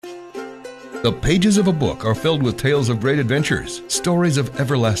The pages of a book are filled with tales of great adventures, stories of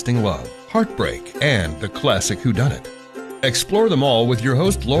everlasting love, heartbreak, and the classic whodunit. Explore them all with your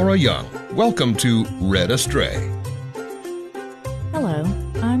host, Laura Young. Welcome to Read Astray. Hello,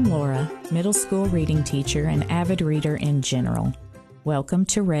 I'm Laura, middle school reading teacher and avid reader in general. Welcome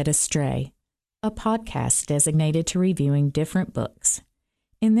to Read Astray, a podcast designated to reviewing different books.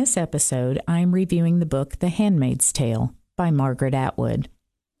 In this episode, I am reviewing the book The Handmaid's Tale by Margaret Atwood.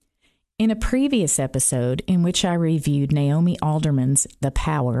 In a previous episode in which I reviewed Naomi Alderman's The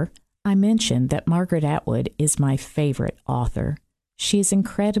Power, I mentioned that Margaret Atwood is my favorite author. She is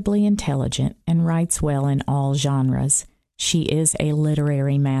incredibly intelligent and writes well in all genres. She is a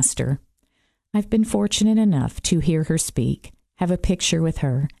literary master. I've been fortunate enough to hear her speak, have a picture with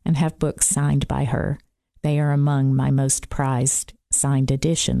her, and have books signed by her. They are among my most prized signed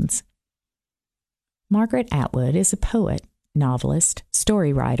editions. Margaret Atwood is a poet, novelist,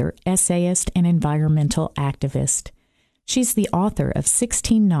 story writer, essayist, and environmental activist. She's the author of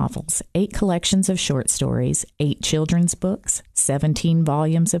 16 novels, 8 collections of short stories, 8 children's books, 17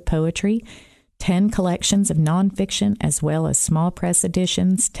 volumes of poetry, 10 collections of nonfiction, as well as small press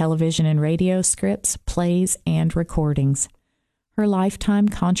editions, television and radio scripts, plays, and recordings. Her lifetime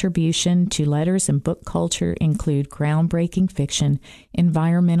contribution to letters and book culture include groundbreaking fiction,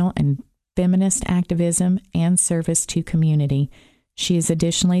 environmental and feminist activism, and service to community. She is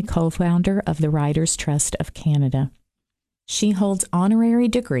additionally co-founder of the Writers' Trust of Canada. She holds honorary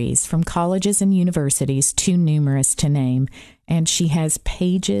degrees from colleges and universities too numerous to name, and she has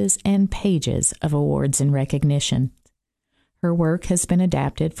pages and pages of awards and recognition. Her work has been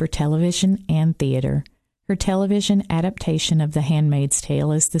adapted for television and theater. Her television adaptation of The Handmaid's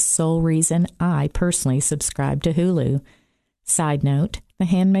Tale is the sole reason I personally subscribe to Hulu. Side note, The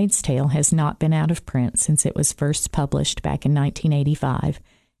Handmaid's Tale has not been out of print since it was first published back in 1985,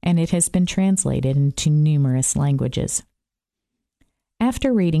 and it has been translated into numerous languages.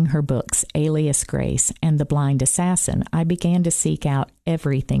 After reading her books Alias Grace and The Blind Assassin, I began to seek out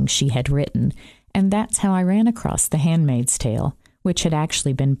everything she had written, and that's how I ran across The Handmaid's Tale, which had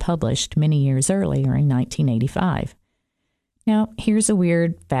actually been published many years earlier in 1985. Now, here's a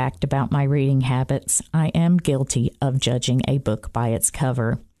weird fact about my reading habits. I am guilty of judging a book by its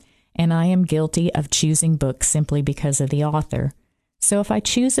cover, and I am guilty of choosing books simply because of the author. So if I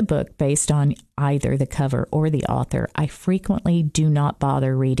choose a book based on either the cover or the author, I frequently do not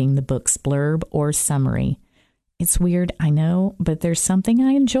bother reading the book's blurb or summary. It's weird, I know, but there's something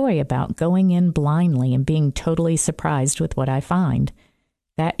I enjoy about going in blindly and being totally surprised with what I find.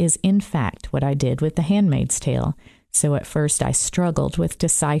 That is, in fact, what I did with The Handmaid's Tale. So at first I struggled with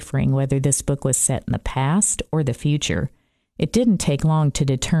deciphering whether this book was set in the past or the future. It didn't take long to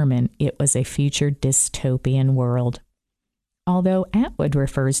determine it was a future dystopian world. Although Atwood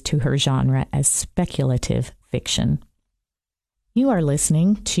refers to her genre as speculative fiction. You are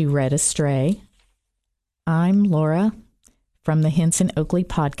listening to Read Astray. I'm Laura from the Henson Oakley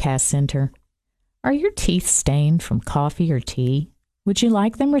Podcast Center. Are your teeth stained from coffee or tea? Would you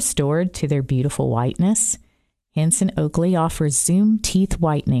like them restored to their beautiful whiteness? Henson Oakley offers Zoom Teeth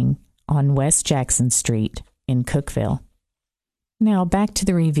Whitening on West Jackson Street in Cookeville. Now back to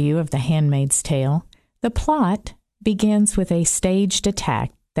the review of The Handmaid's Tale. The plot begins with a staged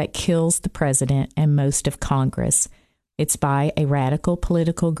attack that kills the president and most of Congress. It's by a radical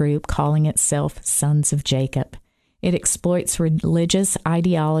political group calling itself Sons of Jacob. It exploits religious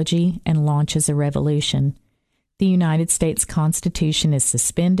ideology and launches a revolution. The United States Constitution is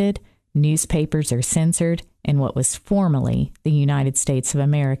suspended, newspapers are censored, and what was formerly the United States of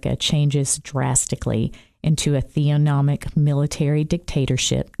America changes drastically into a theonomic military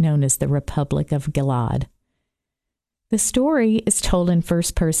dictatorship known as the Republic of Gilad. The story is told in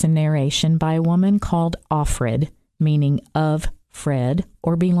first-person narration by a woman called Offred, meaning of Fred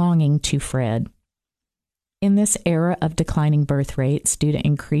or belonging to Fred. In this era of declining birth rates due to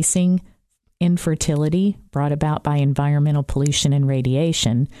increasing infertility brought about by environmental pollution and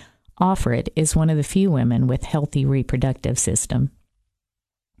radiation, Offred is one of the few women with healthy reproductive system.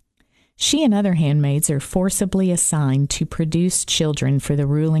 She and other handmaids are forcibly assigned to produce children for the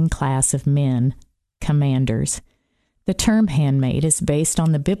ruling class of men, commanders. The term handmaid is based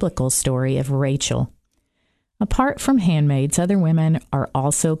on the biblical story of Rachel. Apart from handmaids, other women are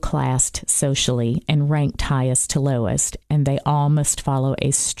also classed socially and ranked highest to lowest, and they all must follow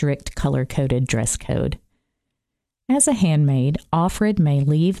a strict color-coded dress code. As a handmaid, Offred may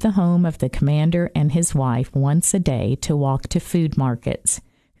leave the home of the commander and his wife once a day to walk to food markets,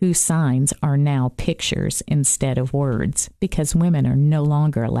 whose signs are now pictures instead of words, because women are no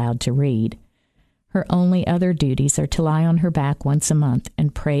longer allowed to read. Her only other duties are to lie on her back once a month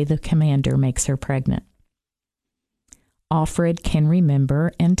and pray the commander makes her pregnant. Offred can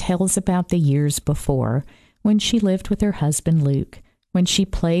remember and tells about the years before, when she lived with her husband Luke, when she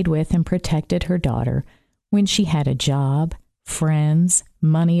played with and protected her daughter, when she had a job, friends,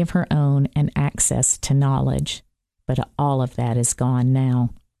 money of her own, and access to knowledge. But all of that is gone now.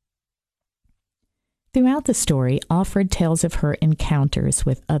 Throughout the story, Offred tells of her encounters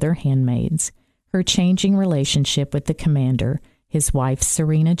with other handmaids, her changing relationship with the commander, his wife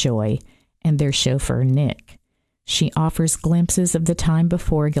Serena Joy, and their chauffeur Nick. She offers glimpses of the time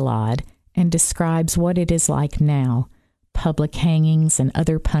before Gilad and describes what it is like now, public hangings and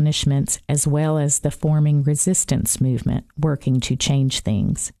other punishments, as well as the forming resistance movement working to change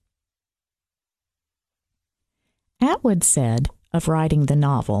things. Atwood said of writing the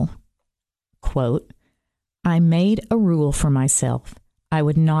novel, quote, "I made a rule for myself. I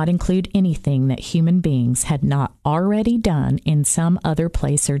would not include anything that human beings had not already done in some other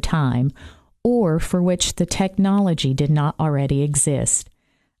place or time, or for which the technology did not already exist.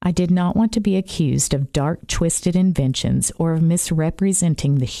 I did not want to be accused of dark, twisted inventions or of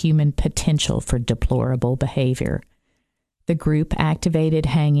misrepresenting the human potential for deplorable behavior. The group-activated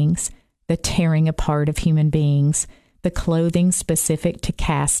hangings, the tearing apart of human beings, the clothing specific to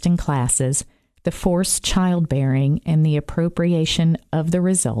caste and classes, the forced childbearing and the appropriation of the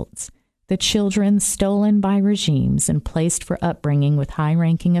results, the children stolen by regimes and placed for upbringing with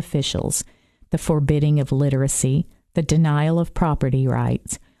high-ranking officials, the forbidding of literacy, the denial of property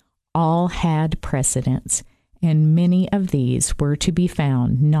rights, all had precedents, and many of these were to be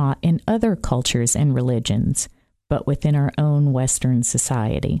found not in other cultures and religions, but within our own Western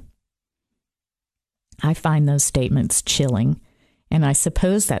society." I find those statements chilling, and I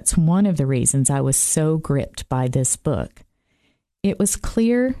suppose that's one of the reasons I was so gripped by this book. It was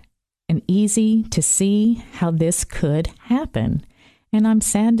clear and easy to see how this could happen. And I'm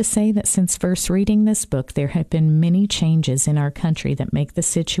sad to say that since first reading this book, there have been many changes in our country that make the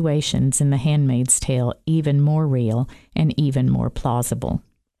situations in The Handmaid's Tale even more real and even more plausible.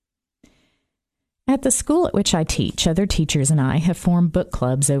 At the school at which I teach, other teachers and I have formed book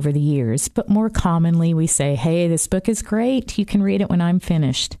clubs over the years, but more commonly we say, "Hey, this book is great. You can read it when I'm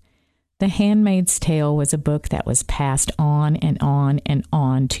finished." The Handmaid's Tale was a book that was passed on and on and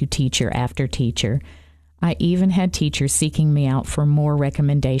on to teacher after teacher. I even had teachers seeking me out for more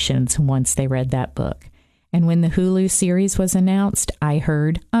recommendations once they read that book. And when the Hulu series was announced, I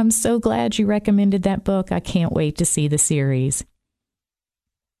heard, "I'm so glad you recommended that book. I can't wait to see the series."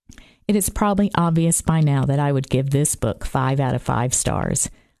 It is probably obvious by now that I would give this book 5 out of 5 stars.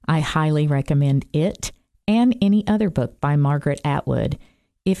 I highly recommend it and any other book by Margaret Atwood.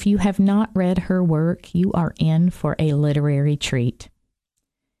 If you have not read her work, you are in for a literary treat.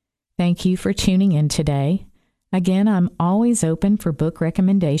 Thank you for tuning in today. Again, I'm always open for book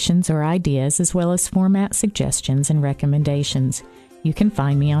recommendations or ideas, as well as format suggestions and recommendations. You can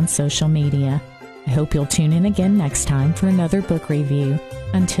find me on social media. I hope you'll tune in again next time for another book review.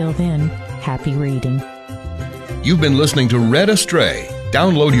 Until then, happy reading. You've been listening to Read Astray.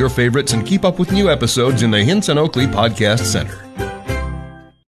 Download your favorites and keep up with new episodes in the Hinson Oakley Podcast Center.